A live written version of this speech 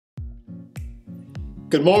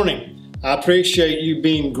Good morning. I appreciate you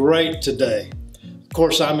being great today. Of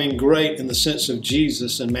course, I mean great in the sense of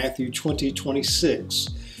Jesus in Matthew 20:26,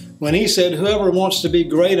 when he said, "Whoever wants to be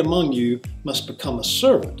great among you must become a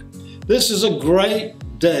servant." This is a great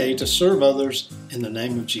day to serve others in the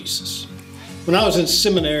name of Jesus. When I was in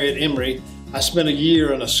seminary at Emory, I spent a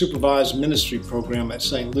year in a supervised ministry program at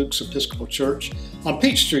St. Luke's Episcopal Church on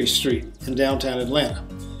Peachtree Street in downtown Atlanta.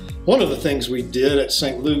 One of the things we did at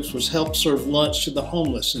St. Luke's was help serve lunch to the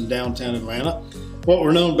homeless in downtown Atlanta, what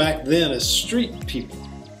were known back then as street people.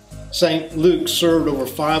 St. Luke's served over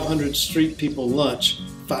 500 street people lunch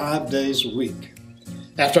 5 days a week.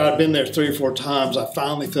 After I'd been there 3 or 4 times, I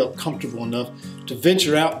finally felt comfortable enough to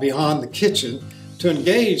venture out beyond the kitchen to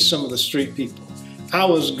engage some of the street people. I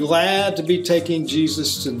was glad to be taking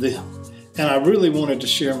Jesus to them, and I really wanted to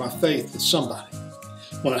share my faith with somebody.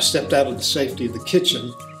 When I stepped out of the safety of the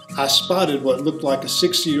kitchen, I spotted what looked like a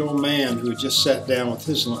 60-year-old man who had just sat down with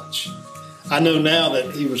his lunch. I know now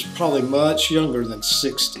that he was probably much younger than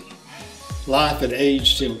 60. Life had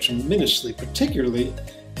aged him tremendously, particularly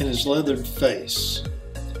in his leathered face.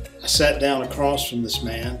 I sat down across from this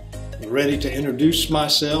man, ready to introduce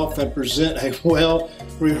myself and present a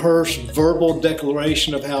well-rehearsed verbal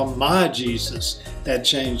declaration of how my Jesus had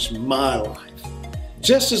changed my life.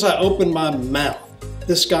 Just as I opened my mouth,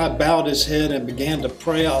 this guy bowed his head and began to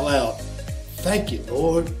pray out loud, "Thank you,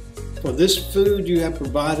 Lord, for this food you have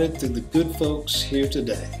provided through the good folks here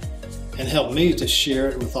today, and help me to share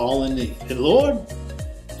it with all in need. And Lord,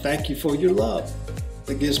 thank you for your love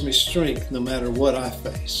that gives me strength no matter what I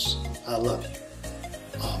face. I love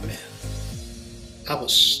you. Amen." I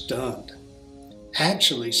was stunned,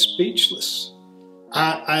 actually speechless.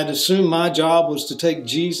 I'd assumed my job was to take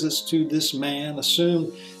Jesus to this man,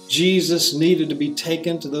 assumed Jesus needed to be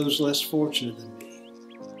taken to those less fortunate than me.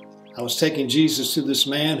 I was taking Jesus to this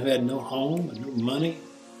man who had no home and no money,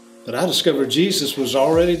 but I discovered Jesus was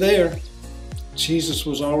already there. Jesus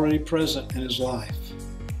was already present in his life.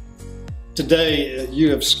 Today, you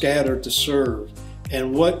have scattered to serve,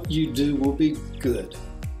 and what you do will be good.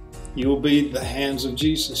 You will be the hands of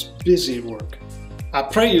Jesus, busy at work. I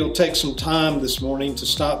pray you'll take some time this morning to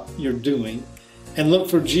stop your doing and look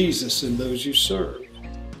for Jesus in those you serve.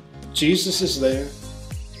 Jesus is there,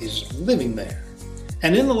 he's living there,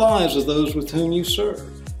 and in the lives of those with whom you serve.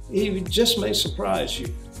 He just may surprise you.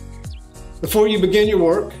 Before you begin your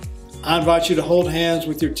work, I invite you to hold hands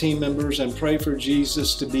with your team members and pray for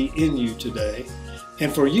Jesus to be in you today,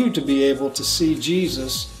 and for you to be able to see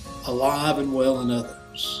Jesus alive and well in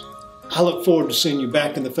others. I look forward to seeing you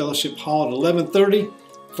back in the fellowship hall at 11:30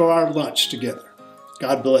 for our lunch together.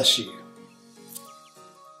 God bless you.